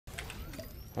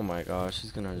Oh my gosh,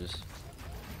 he's gonna just...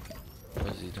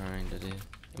 What is he trying to do?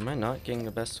 Am I not getting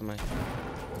the best of my...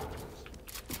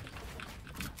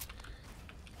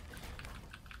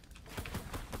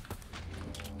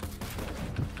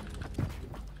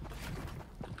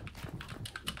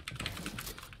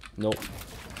 Nope.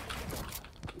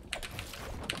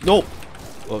 Nope!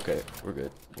 Okay, we're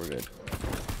good. We're good.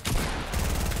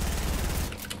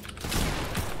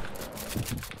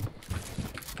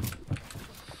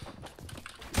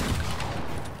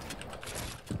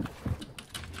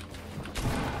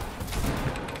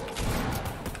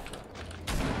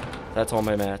 That's all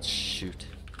my match. Shoot.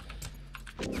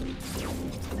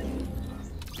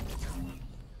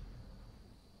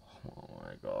 Oh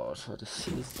my gosh, what is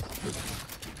this?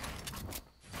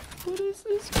 What is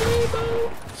this game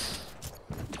mode?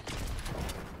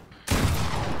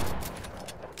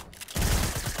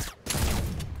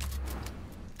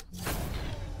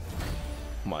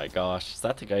 Oh my gosh, is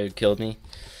that the guy who killed me?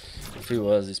 If he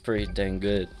was, he's pretty dang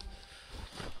good.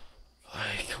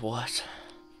 Like, what?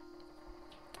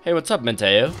 Hey, what's up,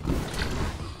 Mateo?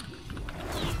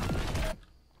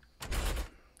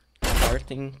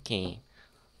 Starting game.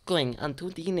 Going on to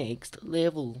the next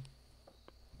level.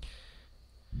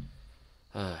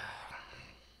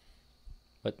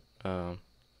 What?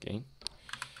 Game?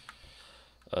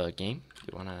 Game?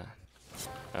 You wanna...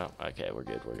 Oh, okay, we're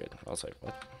good, we're good. I'll say,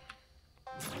 what?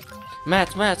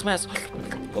 Mats! I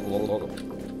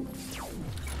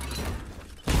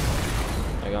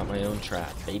got my own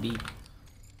trap, baby.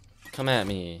 Come at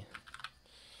me.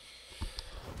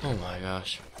 Oh my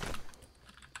gosh.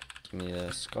 Give me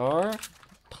the scar.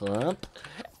 Pump.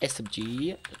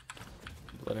 SMG.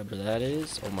 Whatever that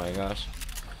is. Oh my gosh.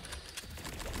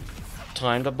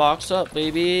 Time to box up,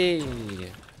 baby.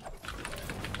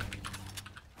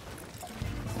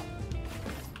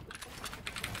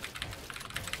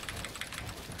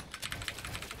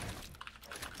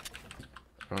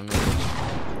 I don't know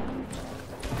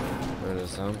where the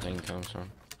sound thing comes from.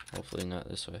 Hopefully not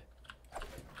this way.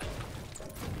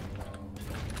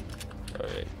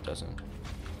 Alright, doesn't.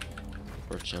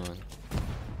 We're chilling.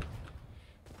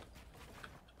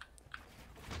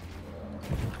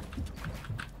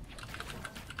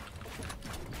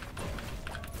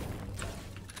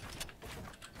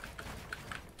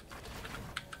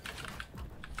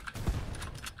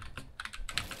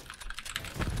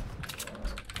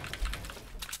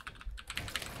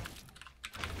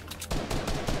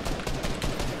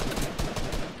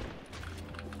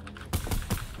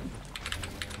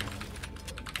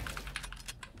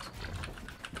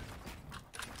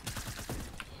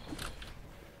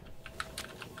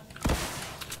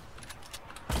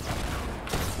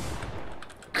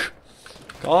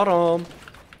 Got him.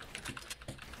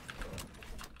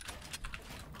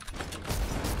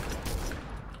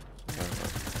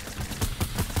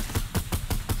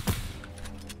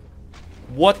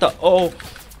 What the? Oh,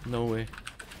 no way.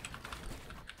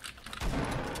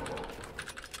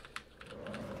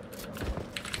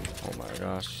 Oh my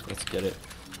gosh, let's get it.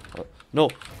 Oh, no,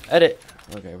 edit.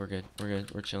 Okay, we're good. We're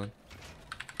good. We're chilling.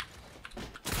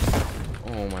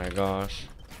 Oh my gosh.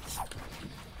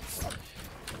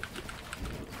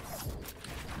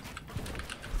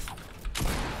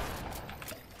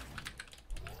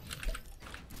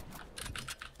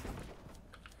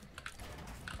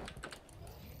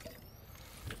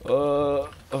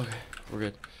 Okay, we're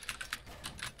good.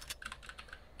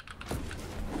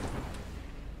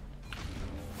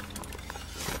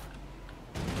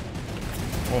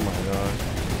 Oh my gosh.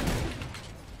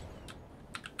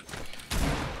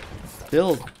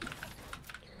 Build.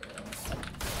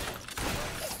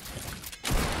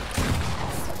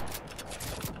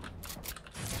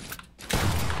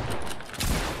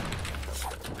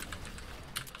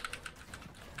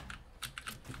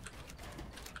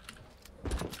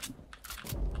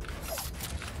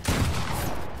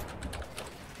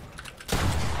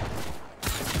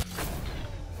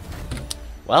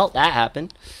 Well, that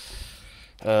happened.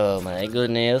 Oh my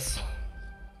goodness.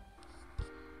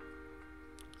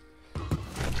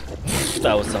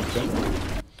 That was something.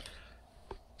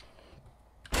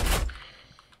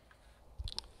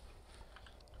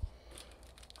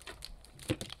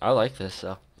 I like this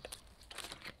though.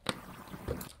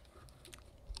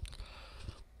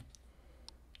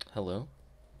 Hello?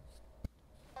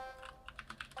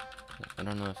 I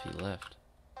don't know if he left.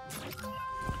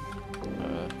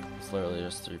 It's literally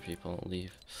just 3 people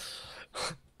leave.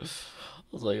 I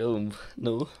was like, oh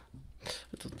no,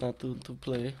 it was not to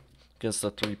play against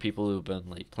the 3 people who've been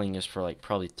like playing this for like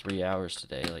probably 3 hours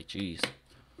today. Like, jeez.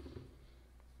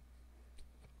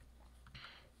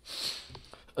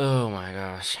 Oh my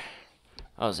gosh,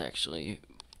 I was actually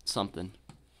something.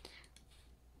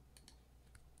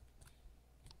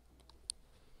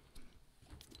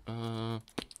 I'm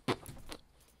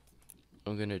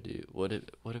gonna do what if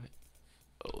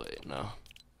oh wait, no.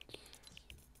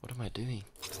 What am I doing?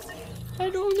 I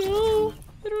don't know.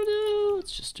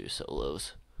 Let's just do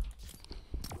solos.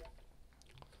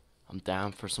 I'm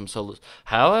down for some solos.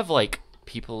 How have like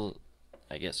people,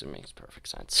 I guess it makes perfect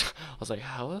sense. I was like,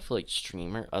 how have like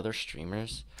other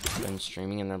streamers been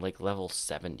streaming and they're like level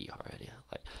 70 already?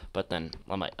 Like, but then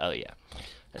I'm like, oh yeah,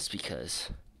 that's because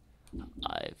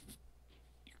I've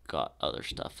got other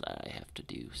stuff that I have to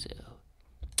do, so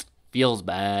feels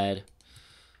bad.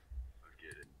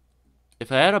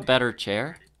 If I had a better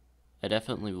chair, I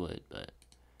definitely would, but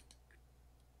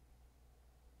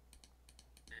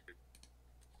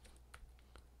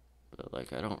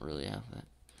like I don't really have that.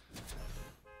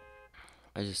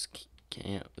 I just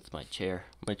can't with my chair.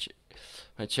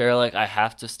 My chair, like I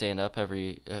have to stand up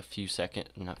every few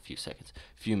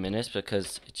minutes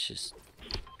because it's just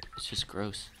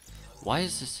gross. Why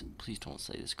is this? Please don't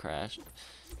say this crashed.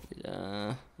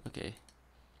 Okay,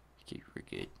 we're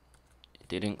good. It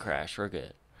didn't crash. We're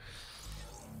good.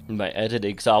 My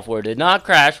editing software did not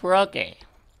crash. We're okay.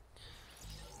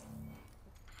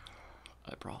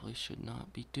 I probably should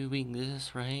not be doing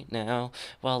this right now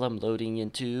while I'm loading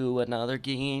into another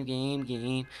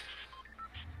game.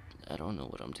 I don't know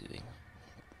what I'm doing.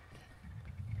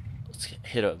 Let's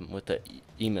hit him with the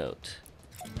emote.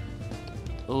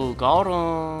 Oh, got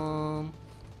him.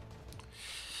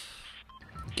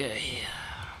 Okay.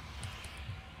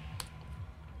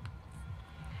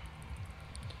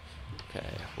 Okay,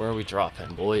 where are we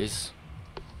dropping, boys?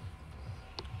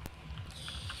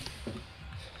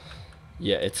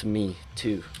 Yeah, it's me,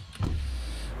 too.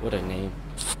 What a name.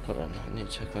 Hold on, I need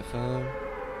to check my phone.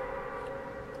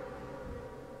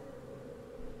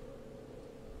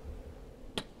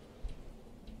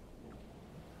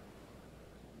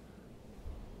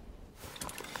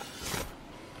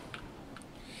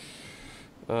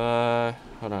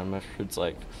 Hold on, my friend's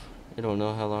like, I don't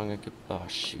know how long I could, oh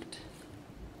shoot.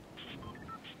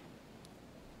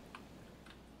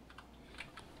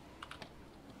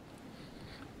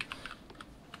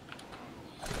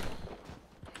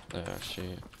 Oh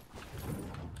shoot.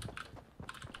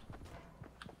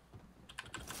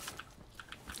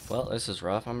 Well, this is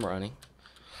rough. I'm running.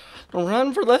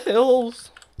 Run for the hills.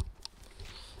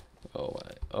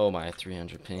 Oh my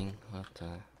 300 ping. What the?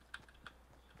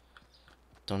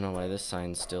 Don't know why this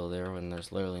sign's still there when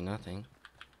there's literally nothing.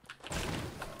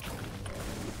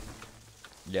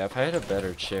 Yeah, if I had a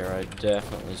better chair, I'd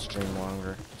definitely stream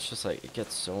longer. It's just like, it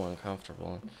gets so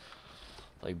uncomfortable.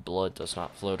 Like, blood does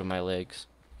not flow to my legs.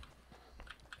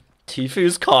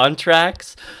 Tifu's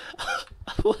Contracts?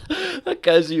 That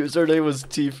guy's username was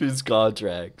Tifu's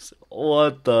Contracts.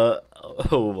 What the?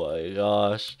 Oh my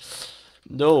gosh.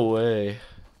 No way.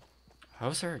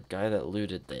 How's there a guy that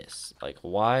looted this? Like,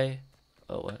 why?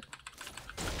 Oh, what?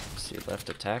 See, left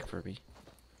attack for me.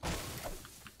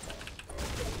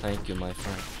 Thank you, my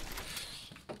friend.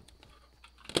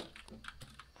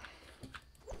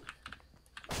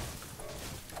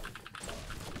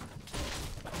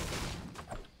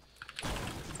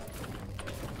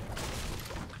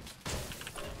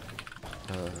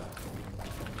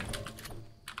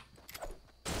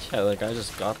 Yeah, like I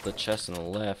just got the chest on the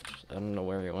left. I don't know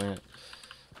where he went.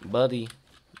 Buddy.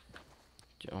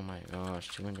 Oh my gosh,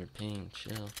 200 ping,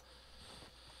 chill.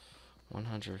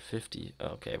 150.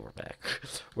 Okay, we're back.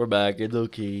 We're back. It's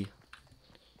okay.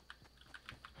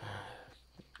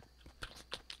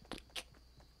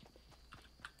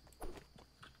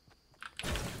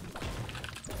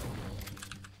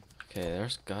 Okay,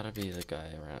 there's gotta be the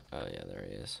guy around. Oh yeah, there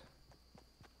he is.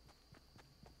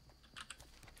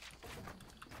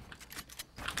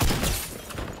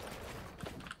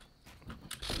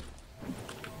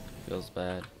 Feels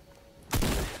bad.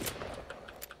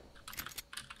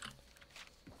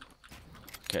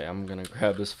 Okay, I'm gonna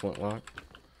grab this flintlock.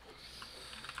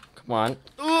 Come on.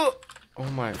 Ugh! Oh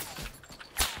my.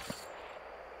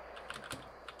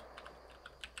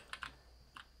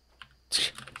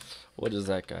 What is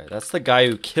that guy? That's the guy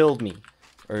who killed me.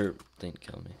 Or didn't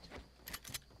kill me.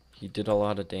 He did a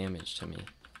lot of damage to me.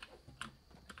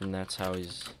 And that's how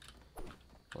he's...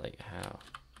 Like, how?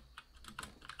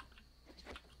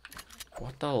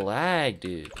 What the lag,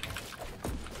 dude?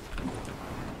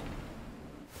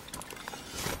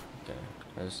 Okay,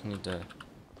 I just need to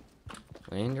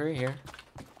land right here.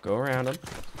 Go around him.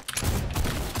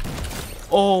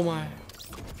 Oh my!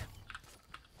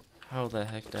 How the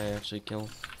heck did I actually kill him?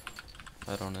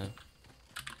 I don't know.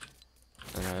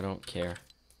 And I don't care.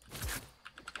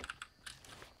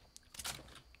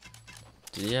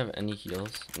 Did he have any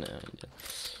heals? No, he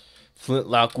didn't.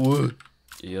 Flintlock wood.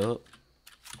 Yup.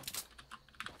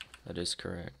 That is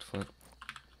correct, Flint.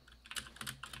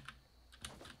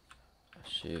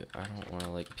 Shoot, I don't want to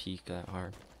like peek that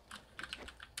hard.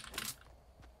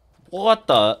 What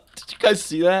the? Did you guys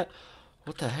see that?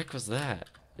 What the heck was that?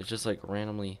 It just like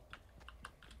randomly,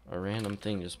 a random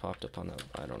thing just popped up on the,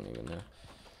 I don't even know.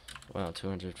 Wow,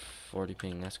 240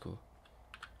 ping, that's cool.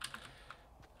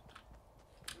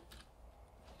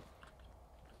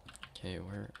 Okay,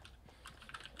 where?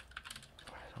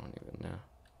 I don't even know.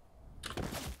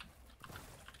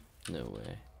 No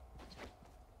way.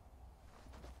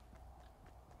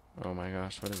 Oh my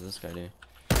gosh, what does this guy do?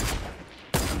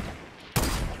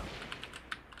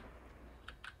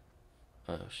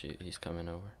 Oh shoot, he's coming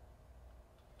over.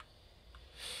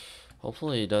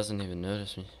 Hopefully he doesn't even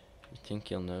notice me. You think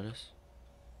he'll notice?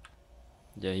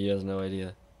 Yeah, he has no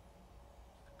idea.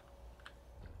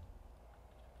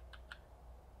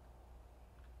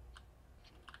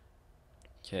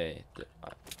 Okay.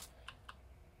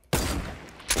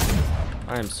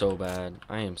 I am so bad.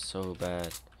 I am so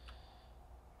bad.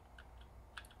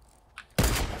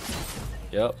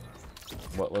 Yep.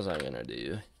 What was I gonna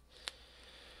do?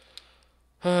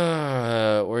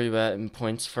 Where are you at in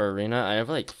points for arena? I have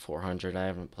like 400. I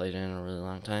haven't played in a really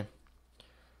long time.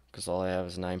 Because all I have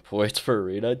is 9 points for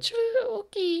arena.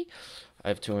 Okay. I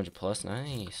have 200 plus.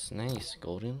 Nice. Nice.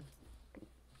 Golden.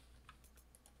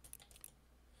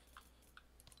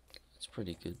 It's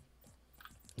pretty good.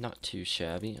 Not too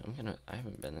shabby. I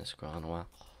haven't been this girl in a while.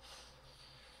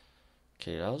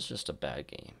 Okay, that was just a bad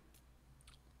game.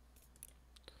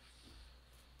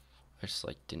 I just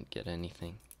like didn't get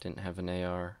anything. Didn't have an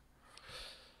AR.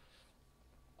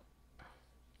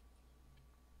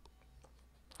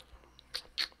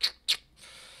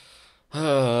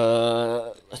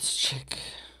 Let's check.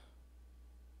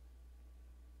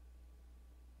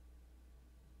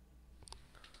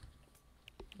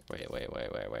 Wait.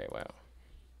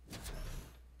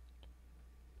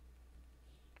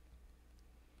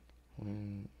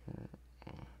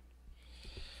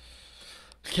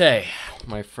 Okay,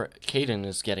 my friend Caden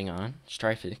is getting on.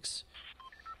 Strifix.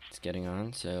 It's getting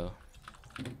on, so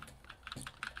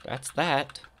that's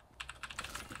that.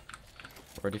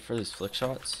 Ready for these flick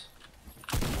shots?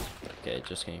 Okay,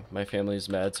 just kidding. My family's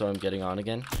mad, so I'm getting on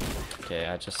again. Okay,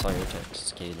 I just saw your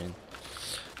text, Caden.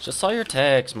 Just saw your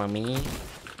text, mommy.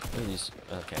 What are these?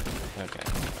 Okay.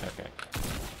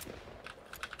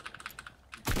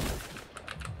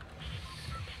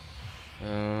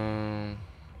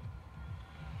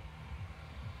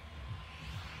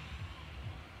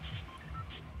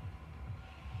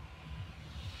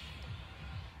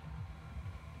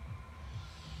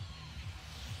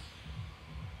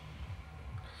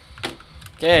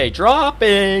 Okay,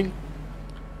 dropping!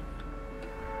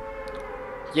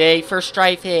 Yay for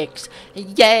Strifix!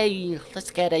 Yay! Let's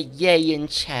get a yay in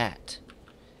chat.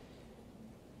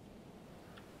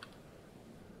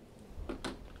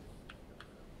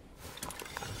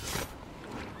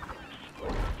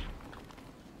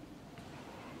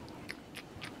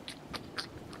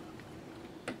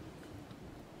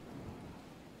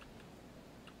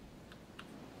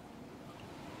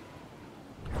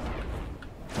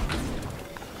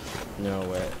 No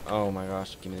way. Oh my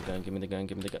gosh. Give me the gun, give me the gun,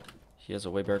 give me the gun. He has a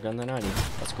way better gun than I do.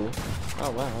 That's cool. Oh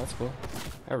wow, that's cool.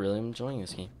 I really am enjoying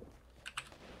this game.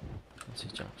 Let's see,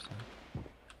 drops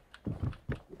down.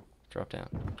 Drop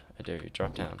down. I dare you.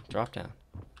 Drop down. Drop down.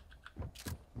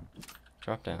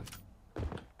 Drop down.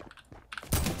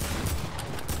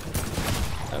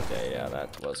 Okay, yeah,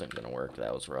 that wasn't gonna work.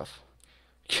 That was rough.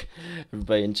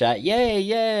 Everybody in chat, yay,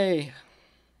 yay!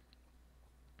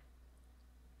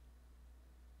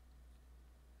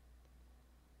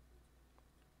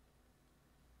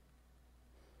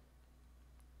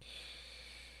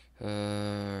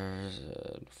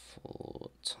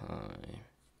 Full time.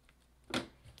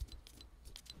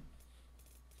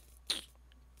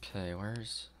 Okay,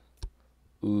 where's...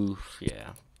 Oof,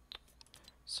 yeah.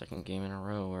 Second game in a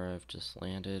row where I've just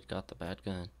landed, got the bad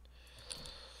gun.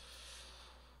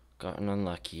 Gotten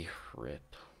unlucky.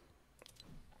 Rip.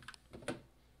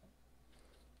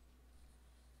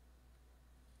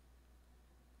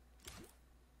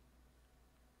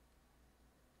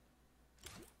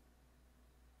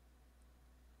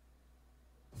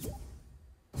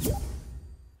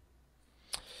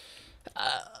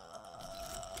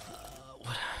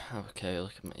 Okay,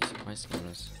 look at my skin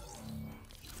is...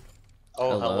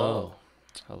 Oh, hello.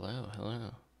 Hello.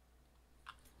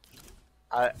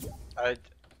 I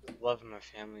love my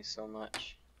family so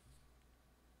much.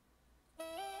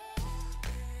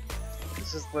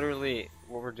 This is literally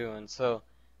what we're doing. So,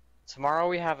 tomorrow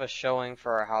we have a showing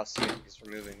for our house here because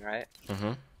we're moving, right?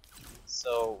 Mm-hmm.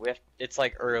 So we have, it's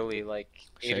like early, like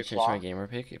Should 8 I change my o'clock. gamer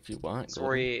pick if you want? So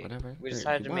Golden, whatever. we Or if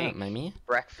decided you to want, make Mamie.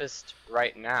 breakfast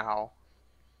right now,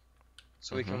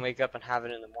 so we Mm-hmm. can wake up and have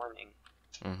it in the morning.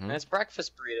 Mm-hmm. And it's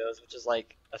breakfast burritos, which is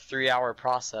like a 3-hour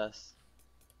process.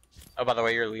 Oh, by the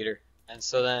way, you're a leader. And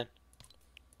so then,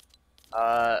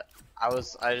 I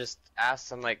just asked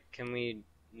them like, can we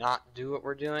not do what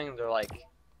we're doing? And they're like,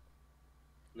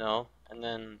 no. And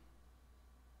then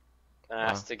I Wow.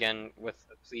 asked again with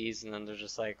a please, and then they're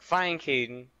just like, fine,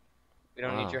 Caden, we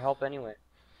don't need Wow. your help anyway.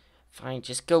 Fine,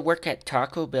 just go work at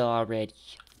Taco Bell already.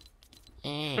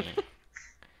 Eh.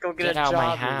 Go get Get a out of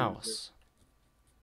my job, you loser. house.